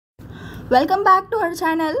Welcome back to our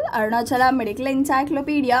channel Arunachala Medical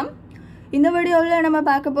Encyclopedia. இந்த வீடியோல நம்ம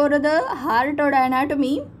பார்க்க போறது ஹார்ட்டோட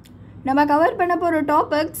anatomy. நம்ம கவர் பண்ண போற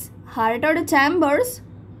topics ஹார்ட்டோட chambers,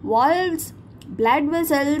 valves, blood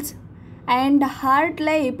vessels and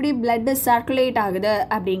ஹார்ட்ல எப்படி blood circulate ஆகுது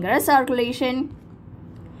அப்படிங்கற circulation.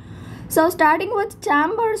 So starting with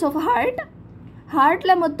chambers of heart.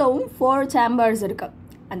 ஹார்ட்ல மொத்தம் 4 chambers இருக்கு.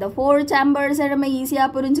 அந்த 4 chambers நம்ம ஈஸியா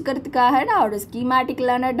புரிஞ்சுக்கிறதுக்காக நான் ஒரு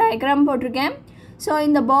ஸ்கீமாட்டிக்கலான டயகிராம் போட்டிருக்கேன். ஸோ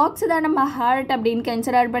இந்த பாக்ஸ் தான் நம்ம ஹார்ட் அப்படின்னு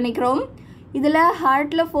கன்சிடர் பண்ணிக்கிறோம். இதில்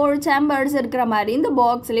ஹார்ட்டில் 4 chambers இருக்கிற மாதிரி இந்த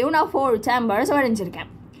பாக்ஸ்லேயும் நான் 4 chambers வரைஞ்சிருக்கேன்.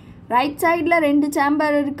 ரைட் சைடில் 2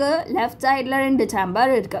 chamber இருக்குது, லெஃப்ட் சைடில் 2 chamber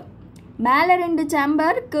இருக்குது. மேலே 2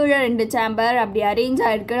 chamber, கீழே 2 chamber அப்படி அரேஞ்ச்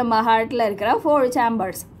ஆகிருக்கு நம்ம ஹார்ட்டில் இருக்கிற 4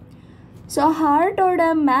 chambers. ஸோ ஹார்ட்டோட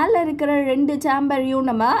மேலே இருக்கிற 2 சாம்பரையும்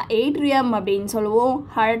நம்ம ஏட்ரியம் அப்படின்னு சொல்லுவோம்.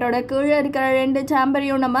 ஹார்ட்டோட கீழே இருக்கிற 2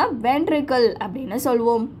 சாம்பரையும் நம்ம வென்ட்ரிக்கல் அப்படின்னு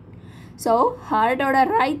சொல்லுவோம். ஸோ ஹார்ட்டோட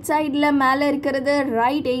ரைட் சைடில் மேலே இருக்கிறது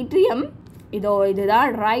ரைட் ஏட்ரியம்.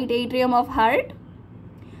 இதுதான் ரைட் ஏட்ரியம் ஆஃப் ஹார்ட்.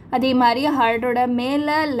 அதே மாதிரி ஹார்ட்டோட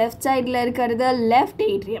மேலே லெஃப்ட் சைடில் இருக்கிறது லெஃப்ட்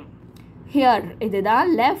ஏட்ரியம். ஹியர் இதுதான்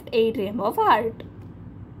லெஃப்ட் ஏட்ரியம் ஆஃப் ஹார்ட்.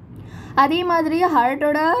 அதே மாதிரி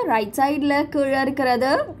ஹார்ட்டோட ரைட் சைடில் கீழே இருக்கிறது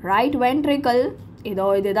ரைட் வென்ட்ரிக்கல்.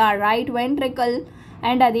 இதுதான் ரைட் வென்ட்ரிக்கல்.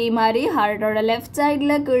 அண்ட் அதே மாதிரி ஹார்ட்டோட லெஃப்ட்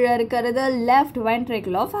சைடில் கீழே இருக்கிறது left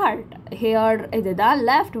ventricle of heart. Here இதுதான்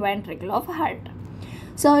left ventricle of heart.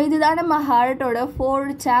 So இதுதான் நம்ம ஹார்ட்டோட 4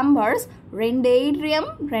 chambers, 2 atrium,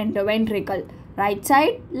 2 ventricle, right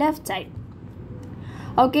side, left side.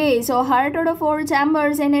 Okay, so ஹார்ட்டோட 4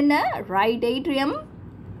 chambers என்னென்ன? Right atrium,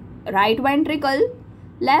 right ventricle,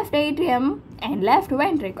 left atrium and left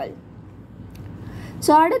ventricle.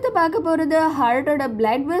 So அடுத்து பார்க்க போகிறது ஹார்ட்டோட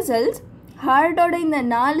blood vessels. ஹார்ட்டோட இந்த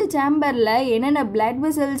 4 சேம்பரில் என்னென்ன blood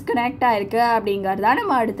vessels connect ஆகிருக்கு அப்படிங்கிறத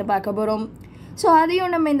நம்ம அடுத்து பார்க்க போகிறோம். ஸோ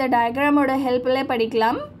அதையும் நம்ம இந்த டயக்ராமோட ஹெல்ப்பில்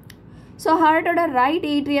படிக்கலாம். ஸோ ஹார்ட்டோட ரைட்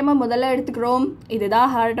ஏட்ரியமை முதல்ல எடுத்துக்கிறோம்.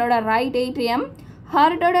 இதுதான் ஹார்ட்டோட ரைட் ஏட்ரியம்.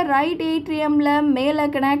 ஹார்ட்டோட ரைட் ஏட்ரியமில் மேலே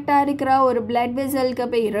கனெக்ட் ஆகிருக்கிற ஒரு blood vesselக்கு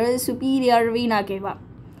பேர் superior vena cava.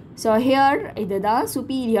 So here இதுதான்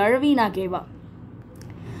சுப்பீரியர் வீனா கேவா.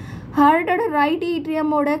 ஹார்ட்டோட ரைட்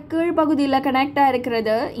ஏட்ரியமோட கீழ்ப்பகுதியில் கனெக்டாக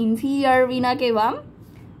இருக்கிறது இன்ஃபீரியர் வீனா கேவா.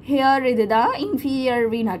 ஹியர் இதுதான் இன்ஃபீரியர்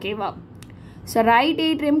வீனா கேவா. ஸோ ரைட்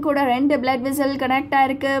ஏட்ரியம் கூட 2 blood vessel கனெக்டாக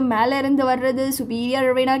இருக்குது. மேலே இருந்து வர்றது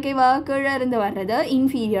சுப்பீரியர் வீனா கேவா, கீழே இருந்து வர்றது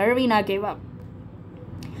இன்ஃபீரியர் வீனா கேவா.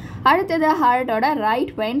 அடுத்தது ஹார்ட்டோட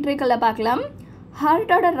ரைட் வென்ட்ரிக்கலை பார்க்கலாம்.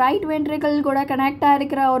 ஹார்ட்டோட ரைட் வென்ட்ரிக்கல் கூட கனெக்டாக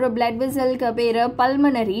இருக்கிற ஒரு blood vesselக்கு பேர்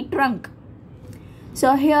பல்மனரி ட்ரங்க். ஸோ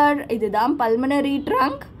ஹியர் இதுதான் பல்மனரி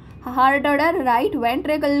ட்ரங்க். ஹார்ட்டோட ரைட்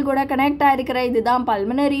வென்ட்ரிக்கல் கூட கனெக்டாக இருக்கிற இதுதான்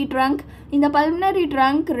பல்மனரி ட்ரங்க். இந்த பல்மனரி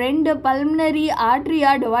ட்ரங்க் 2 பல்மனரி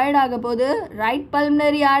ஆர்ட்ரியாக டிவைட் ஆக போது. Right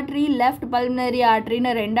pulmonary artery, left pulmonary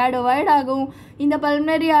ஆர்ட்ரின்னு 2ஆக divide ஆகும். இந்த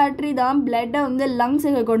பல்மனரி ஆர்ட்ரி தான் பிளட்டை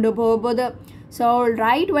லங்ஸுக்கு கொண்டு போக போகுது. So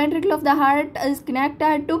right ventricle of the heart is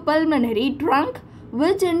connected to pulmonary trunk,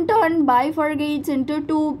 which in turn bifurcates into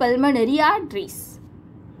 2 pulmonary arteries.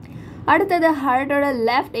 அடுத்தது ஹார்ட்டோட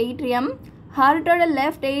left atrium. ஹார்ட்டோட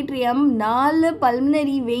left atrium 4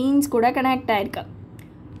 pulmonary veins கூட connect ஆயிருக்கு.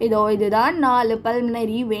 இதுதான் 4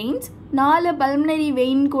 பல்மனரி வெயின்ஸ். 4 பல்மனரி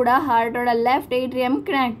வெயின் கூட ஹார்ட்டோட லெஃப்ட் ஏட்ரியம்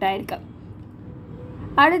கனெக்ட் ஆயிருக்கு.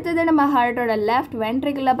 அடுத்தது நம்ம ஹார்ட்டோட left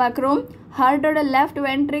வென்ட்ரிக்கலை பார்க்குறோம். ஹார்ட்டோட left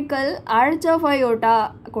ventricle arch of aorta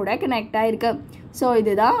கூட கனெக்ட் ஆகிருக்கு. ஸோ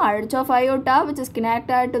இதுதான் arch of aorta which is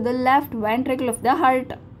connected to the left ventricle of the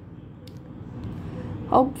heart.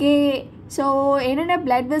 Okay, so என்னென்ன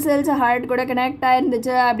blood vessels ஹார்ட் கூட கனெக்ட்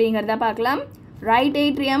ஆகிருந்துச்சு அப்படிங்கிறத பார்க்கலாம். ரைட்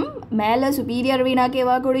ஏட்ரியம் மேலே சுப்பீரியர் வீனா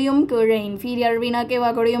கேவா கூடயும் கீழே இன்ஃபீரியர் வீனா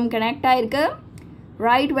கேவா கூடயும் கனெக்ட் ஆகிருக்கு.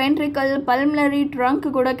 ரைட் வென்ட்ரிக்கல் பல்மனரி ட்ரங்க்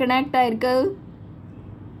கூட கனெக்ட் ஆகிருக்கு.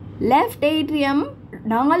 லெஃப்ட் ஏட்ரியம்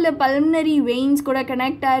 4 பல்மனரி வெயின்ஸ் கூட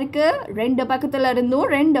கனெக்ட் ஆகிருக்கு. 2 பக்கத்தில் இருந்தும்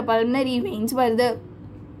 2 பல்மனரி வெயின்ஸ் வருது.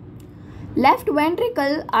 Left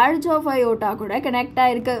ventricle arch of aorta கூட கனெக்ட்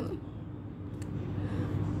ஆகிருக்கு.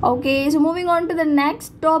 Okay, so moving on to the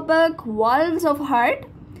next topic, valves of heart.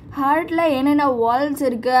 ஹார்ட்டில் என்னென்ன வால்வ்ஸ்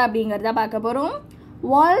இருக்குது அப்படிங்கிறத பார்க்க போகிறோம்.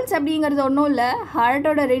 வால்வ்ஸ் அப்படிங்கிறது ஒன்றும் இல்லை,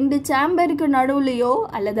 ஹார்ட்டோட 2 சேம்பருக்கு நடுவுலையோ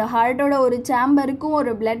அல்லது ஹார்ட்டோட ஒரு சேம்பருக்கும்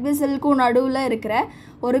ஒரு blood vesselக்கும் நடுவில் இருக்கிற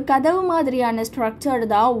ஒரு கதவு மாதிரியான ஸ்ட்ரக்சர்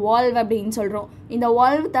தான் வால்வ் அப்படின்னு சொல்கிறோம். இந்த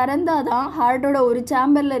வால்வ் திறந்தால் தான் ஹார்ட்டோட ஒரு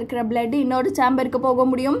சேம்பரில் இருக்கிற பிளட் இன்னொரு சேம்பருக்கு போக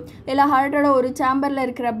முடியும். இல்லை ஹார்ட்டோட ஒரு சேம்பரில்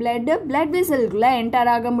இருக்கிற blood வெசல்குள்ளே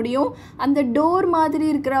என்டர் ஆக முடியும். அந்த டோர் மாதிரி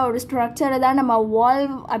இருக்கிற ஒரு ஸ்ட்ரக்சரை தான் நம்ம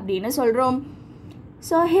வால்வ் அப்படின்னு சொல்கிறோம்.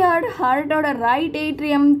 ஸோ ஹியர் ஹார்ட்டோட ரைட்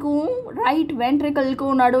ஏட்ரியம்க்கும் ரைட்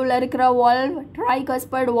வென்ட்ரிக்கலுக்கும் நடுவில் இருக்கிற வால்வ்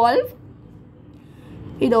ட்ரைகஸ்பர்ட் வால்வ்.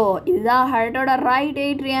 இதுதான் ஹார்ட்டோட ரைட்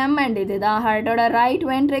ஏட்ரியம் அண்ட் இதுதான் ஹார்ட்டோட ரைட்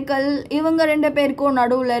வென்ட்ரிக்கல். இவங்க ரெண்டு பேருக்கும்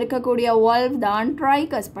நடுவில் இருக்கக்கூடிய வால்வ் தான்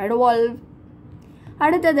ட்ரைகஸ்பைட் வால்வ்.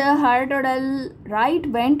 அடுத்தது ஹார்ட்டோட ரைட்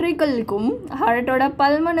வென்ட்ரிக்கலுக்கும் ஹார்ட்டோட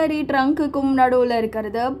பல்மனரி ட்ரங்க்குக்கும் நடுவில்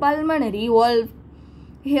இருக்கிறது pulmonary valve.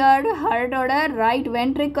 Here ஹார்ட்டோட right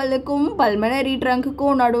வென்ட்ரிக்கலுக்கும் pulmonary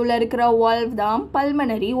ட்ரங்க்குக்கும் நடுவில் இருக்கிற வால்வ் தான்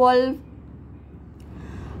பல்மனரி வால்வ்.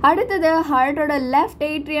 அடுத்தது ஹார்ட்டோட லெஃப்ட்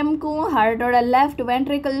ஏட்ரியம்க்கும் ஹார்ட்டோட லெஃப்ட்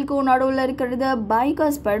வென்ட்ரிக்கலுக்கும் நடுவில் இருக்கிறது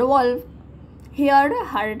பைகஸ்பைட் வால்வ். ஹியர்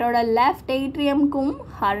ஹார்ட்டோட லெஃப்ட் ஏட்ரியம்க்கும்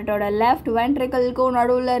ஹார்ட்டோட லெஃப்ட் வென்ட்ரிக்கலுக்கும்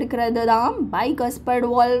நடுவில் இருக்கிறது தான் பைகஸ்பைட்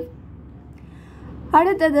வால்வ்.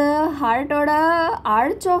 அடுத்தது ஹார்ட்டோட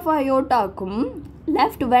ஆர்ச் ஆஃப் அயோட்டாக்கும்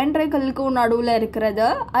லெஃப்ட் வென்ட்ரிக்கலுக்கும் நடுவில் இருக்கிறது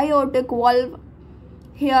aortic valve.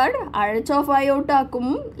 Here arch of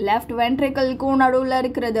அயோட்டாக்கும் left வென்ட்ரிக்கலுக்கும் நடுவில்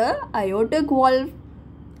இருக்கிறது அயோட்டிக் வால்வ்.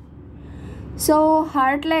 ஸோ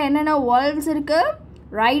ஹார்ட்டில் என்னென்ன வால்வ்ஸ் இருக்குது?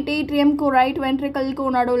 ரைட் ஏட்ரியம்க்கும் ரைட்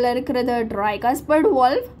வென்ட்ரிக்கலுக்கும் நடுவில் இருக்கிறது ட்ரைகஸ்பைட்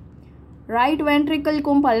வால்வ். ரைட்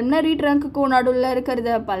வென்ட்ரிக்கலுக்கும் பல்மனரி ட்ரங்க்குக்கும் நடுவில்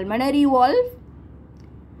இருக்கிறது பல்மனரி வால்வ்.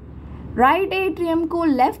 ரைட்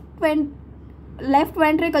ஏட்ரியம்க்கும் லெஃப்ட்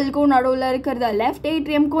வென்ட்ரிக்கலுக்கும் நடுவில் இருக்கிறது லெஃப்ட்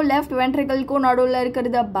ஏட்ரியம்க்கும் லெஃப்ட் வென்ட்ரிக்கலுக்கும் நடுவில்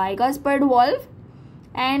இருக்கிறது பைகஸ்பைட் valve.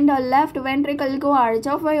 And left வென்ட்ரிக்கலுக்கும்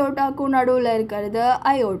arch of அயோட்டாக்கும் நடுவில் இருக்கிறது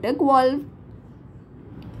aortic valve.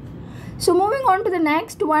 So moving on to the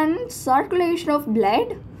next one, circulation of blood.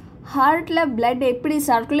 ஹார்ட்டில் blood எப்படி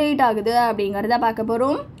சர்க்குலேட் ஆகுது அப்படிங்கிறத பார்க்க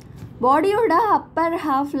போகிறோம். பாடியோட அப்பர்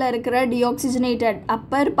ஹாஃபில் இருக்கிற டிஆக்சிஜனேட்டட்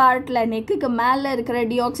அப்பர் பார்ட்டில் நெக்குக்கு மேலே இருக்கிற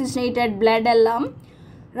டிஆக்சிஜனேட்டட் blood எல்லாம்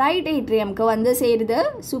ரைட் ஏட்ரியம்க்கு வந்து சேருது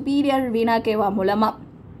சுப்பீரியர் வீனா கேவா மூலமாக.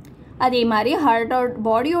 அதே மாதிரி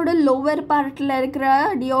பாடியோட லோவர் பார்ட்டில் இருக்கிற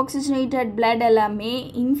டிஆக்சிஜனேட்டட் blood எல்லாமே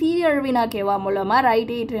இன்ஃபீரியர் வீனா கேவா மூலமாக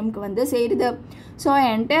ரைட் ஏட்ரியம்க்கு வந்து சேருது. ஸோ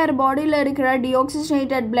என்டையர் பாடியில் இருக்கிற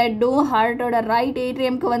டிஆக்சிஜனேட்டட் பிளட்டும் ஹார்ட்டோட ரைட்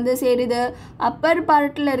ஏட்ரியம்க்கு வந்து சேருது. அப்பர்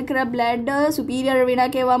பார்ட்டில் இருக்கிற பிளட்டு சுப்பீரியர் வீனா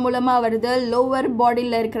கேவா மூலமாக வருது. லோவர்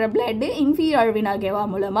பாடியில் இருக்கிற பிளட்டு இன்ஃபீரியர் வீனா கேவா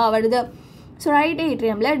மூலமாக வருது. So right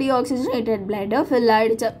ஏட்ரியமில் deoxygenated blood fill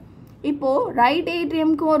ஆகிடுச்சு. இப்போது ரைட்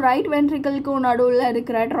ஏட்ரியம்க்கும் ரைட் வென்ட்ரிக்கலுக்கும் நடுவில்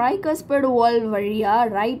இருக்கிற ட்ரைகஸ்பைட் வால்வ் வழியாக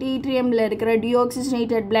ரைட் ஏட்ரியமில் இருக்கிற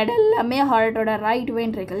டிஆக்சிஜனேட்டட் பிளட் எல்லாமே ஹார்ட்டோட ரைட்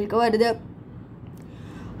வென்ட்ரிக்கலுக்கு வருது.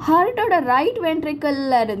 ஹார்ட்டோட ரைட்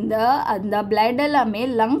வென்ட்ரிக்கலில் இருந்த அந்த பிளட் எல்லாமே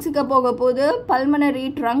லங்ஸுக்கு போக போகுது பல்மனரி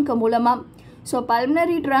ட்ரங்க் மூலமாக. ஸோ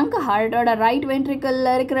பல்மனரி ட்ரங்க் ஹார்ட்டோட ரைட்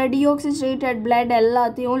வென்ட்ரிக்கலில் இருக்கிற டிஆக்சிஜனேட்டட் பிளட்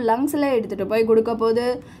எல்லாத்தையும் லங்ஸில் எடுத்துகிட்டு போய் கொடுக்க போகுது.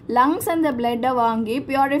 லங்ஸ் அந்த பிளட்டை வாங்கி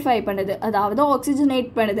பியூரிஃபை பண்ணுது, அதாவது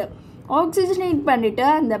ஆக்சிஜனேட் பண்ணுது. ஆக்சிஜனேட் பண்ணிவிட்டு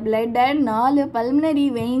அந்த பிளட்டை 4 பல்மனரி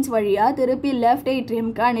வெயின்ஸ் வழியாக திருப்பி லெஃப்ட்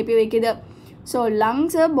ஏட்ரியம்க்கு அனுப்பி வைக்குது. ஸோ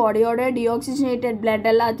லங்ஸை பாடியோட டிஆக்சிஜனேட்டட் பிளட்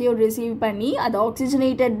எல்லாத்தையும் ரிசீவ் பண்ணி அதை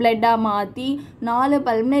ஆக்சிஜனேட்டட் பிளட்டாக மாற்றி 4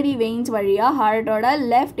 பல்மனரி வெயின்ஸ் வழியாக ஹார்ட்டோட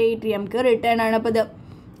லெஃப்ட் ஏட்ரியம்க்கு ரிட்டர்ன் அனுப்புது.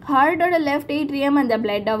 ஹார்ட்டோட லெஃப்ட் ஏட்ரியம் அந்த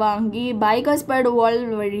பிளட்டை வாங்கி பைகஸ்பைட்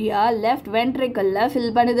வால்வ் வழியாக லெஃப்ட் வென்ட்ரிக்கலில்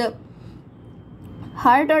ஃபில் பண்ணுது.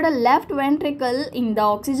 ஹார்ட்டோட லெஃப்ட் வென்ட்ரிக்கல் இந்த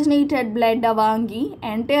ஆக்சிஜனேட்டட் பிளட்டை வாங்கி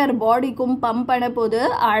என்டையர் பாடிக்கும் பம்ப் பண்ண போது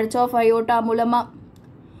ஆர்ச் ஆஃப் அயோட்டா மூலமாக.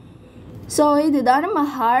 ஸோ இதுதான் நம்ம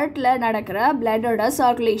ஹார்ட்டில் நடக்கிற பிளட்டோட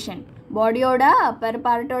சர்க்குலேஷன். பாடியோட அப்பர்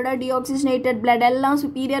பார்ட்டோட டிஆக்சிஜனேட்டட் பிளட் எல்லாம்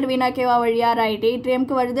சுப்பீரியர் வீனா கேவா வழியாக ரைட்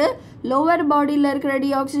ஏட்ரியம்க்கு வருது. லோவர் பாடியில் இருக்கிற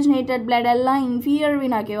டிஆக்சிஜனேட்டட் பிளட் எல்லாம் இன்ஃபீரியர்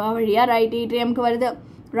வீனா கேவா வழியாக ரைட் ஏட்ரியம்க்கு வருது.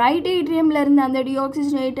 ரைட் ஏட்ரியமில் இருந்து அந்த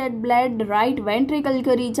டிஆக்சிஜனேட்டட் பிளட் ரைட்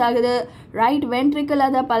வென்ட்ரிக்கலுக்கு ரீச் ஆகுது. ரைட் வென்ட்ரிக்கல்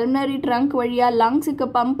அதை பல்மனரி ட்ரங்க் வழியாக லங்ஸுக்கு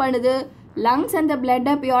பம்ப் பண்ணுது. லங்ஸ் அந்த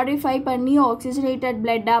பிளட்டை பியூரிஃபை பண்ணி ஆக்சிஜனேட்டட்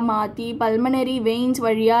பிளட்டாக மாற்றி பல்மனரி வெயின்ஸ்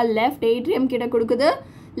வழியாக லெஃப்ட் ஏட்ரியம் கிட்ட கொடுக்குது.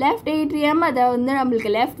 லெஃப்ட் ஏட்ரியம் அதை வந்து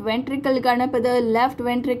நம்மளுக்கு லெஃப்ட் வென்ட்ரிக்கலுக்கு அனுப்புது. லெஃப்ட்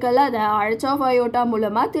வென்ட்ரிக்கல் அதை ஆர்ச் ஆஃப் அயோட்டா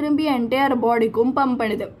மூலமாக திரும்பி என்டையர் பாடிக்கும் பம்ப்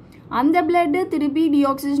பண்ணுது. அந்த பிளட்டு திருப்பி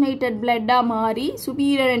டிஆக்சிஜனேட்டட் பிளட்டாக மாறி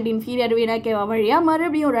சுப்பீரியர் அண்ட் இன்ஃபீரியர் வீனா கேவா வழியாக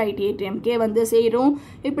மறுபடியும் ரைட் ஏட்ரியம்கே வந்து சேரும்.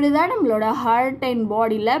 இப்படி தான் நம்மளோட ஹார்ட் அண்ட்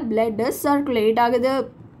பாடியில் பிளட்டு சர்க்குலேட் ஆகுது.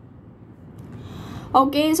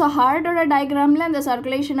 ஓகே, ஸோ ஹார்ட்டோட டயக்ராமில் அந்த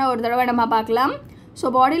சர்க்குலேஷனை ஒரு தடவை நம்ம பார்க்கலாம். ஸோ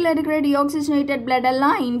பாடியில் இருக்கிற டிஆக்சிஜனேட்டட் பிளட்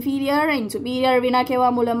எல்லாம் இன்ஃபீரியர் அண்ட் சுப்பீரியர் வீனா கேவா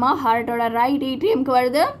மூலமாக ஹார்ட்டோட ரைட் ஏட்ரியம்க்கு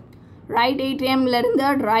வருது. ரைட் ஏட்ரியம்லேருந்து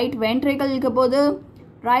ரைட் வென்ட்ரிக்கலுக்கு போகுது.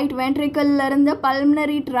 ரைட் வென்ட்ரிக்கல்லேருந்து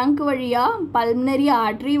பல்மனரி ட்ரங்க் வழியாக பல்மனரி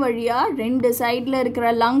ஆர்ட்ரி வழியாக 2 சைடில் இருக்கிற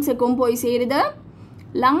லங்ஸுக்கும் போய் சேருது.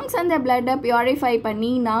 லங்ஸ் அந்த பிளட்டை பியூரிஃபை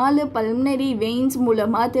பண்ணி 4 பல்மனரி வெயின்ஸ்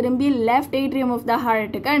மூலமாக திரும்பி left atrium of the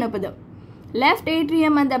ஹார்ட்டுக்கு அனுப்புது. Left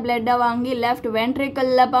atrium அந்த பிளட்டை வாங்கி லெஃப்ட்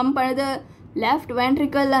வென்ட்ரிக்கலில் பம்ப் பண்ணுது. லெஃப்ட்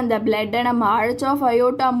வென்ட்ரிக்கல் அந்த பிளட்டை நம்ம ஆர்ச் ஆஃப்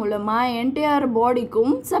அயோட்டா மூலமாக என்டையர்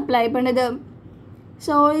பாடிக்கும் சப்ளை பண்ணுது.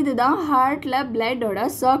 ஸோ இதுதான் ஹார்ட்டில் பிளட்டோட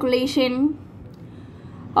சர்க்குலேஷன்.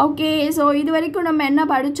 ஓகே, ஸோ இது வரைக்கும் நம்ம என்ன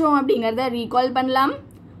படித்தோம் அப்படிங்கிறத ரீகால் பண்ணலாம்.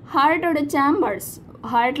 ஹார்ட்டோட சேம்பர்ஸ்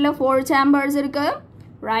ஹார்ட்டில் 4 chambers இருக்கு.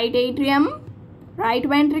 Right atrium, right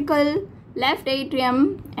ventricle, left atrium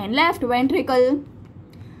and left ventricle.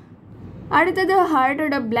 அடுத்தது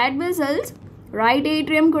ஹார்ட்டோட பிளட் வெசல்ஸ் ரைட்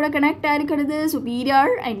ஏட்ரியம் கூட கனெக்ட் ஆகிருக்கிறது,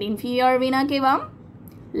 சுப்பீரியர் அண்ட் இன்ஃபீரியர் வீனா கேவா.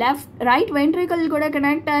 ரைட் வென்ட்ரிக்கல் கூட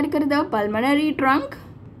connect ஆகிருக்கிறது pulmonary trunk.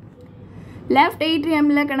 Left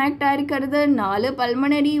ஏட்ரியமில் connect ஆகிருக்கிறது 4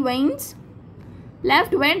 pulmonary veins.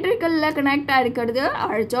 Left வென்ட்ரிக்கலில் connect ஆகிருக்கிறது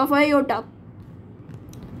arch of aorta.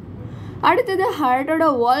 அடுத்தது ஹார்ட்டோட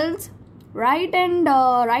Waals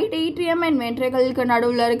right atrium and வென்ட்ரிக்கலுக்கு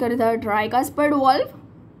நடுவில் இருக்கிறது ட்ரைகாஸ்பைட் valve.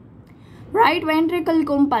 Right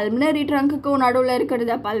வென்ட்ரிக்கலுக்கும் pulmonary ட்ரங்க்குக்கும் நடுவில்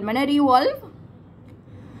இருக்கிறது pulmonary valve.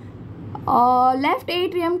 Left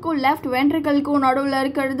ஏட்ரியம்க்கும் left வென்ட்ரிக்கலுக்கும் நடுவில்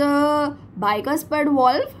இருக்கிறது பைகாஸ்பைட்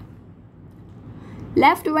வால்வ்.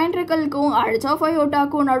 லெஃப்ட் வென்ட்ரிக்கலுக்கும் ஆர்ச் ஆஃப்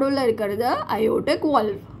அயோட்டாக்கும் நடுவில் இருக்கிறது அயோட்டிக்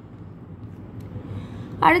வால்வ்.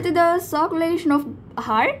 அடுத்தது circulation of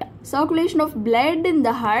heart, circulation of blood in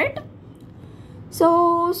the heart. So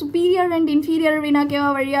superior and inferior வீனா கேவா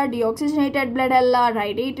வழியாக டிஆக்சிஜனேட்டட் பிளட் எல்லாம்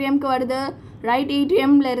ரைட் ஏட்ரியம்க்கு வருது. ரைட்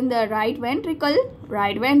ஏட்ரியமில் இருந்து ரைட்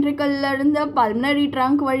வென்ட்ரிக்கல்ல இருந்து பல்மனரி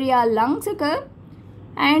ட்ரங்க் வழியாக லங்ஸுக்கு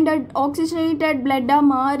அண்ட் ஆக்சிஜனேட்டட் பிளட்டாக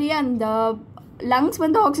மாறி அந்த லங்ஸ்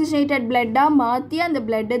வந்து ஆக்சிஜனேட்டட் பிளட்டாக மாற்றி அந்த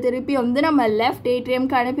பிளட்டை திருப்பி வந்து நம்ம லெஃப்ட்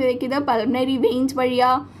ஏட்ரியம்க்கு அனுப்பி வைக்கிது பல்மனரி வெயின்ஸ்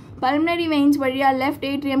வழியாக. லெஃப்ட்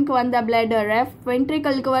ஏட்ரியம்க்கு வந்த பிளட் லெஃப்ட்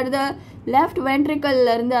வென்ட்ரிக்கலுக்கு வருது. லெஃப்ட்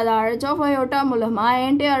வென்ட்ரிக்கல்லேருந்து அது ஆர்ச் ஆஃப் அயோட்டா மூலமாக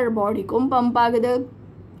என்டையர் பாடிக்கும் பம்ப் ஆகுது.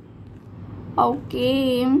 Okay,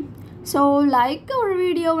 so like our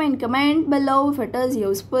video and comment below if it is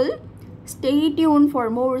useful. Stay tuned for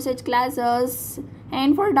more such classes,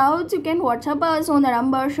 and for doubts you can WhatsApp us on the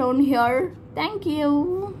number shown here. Thank you.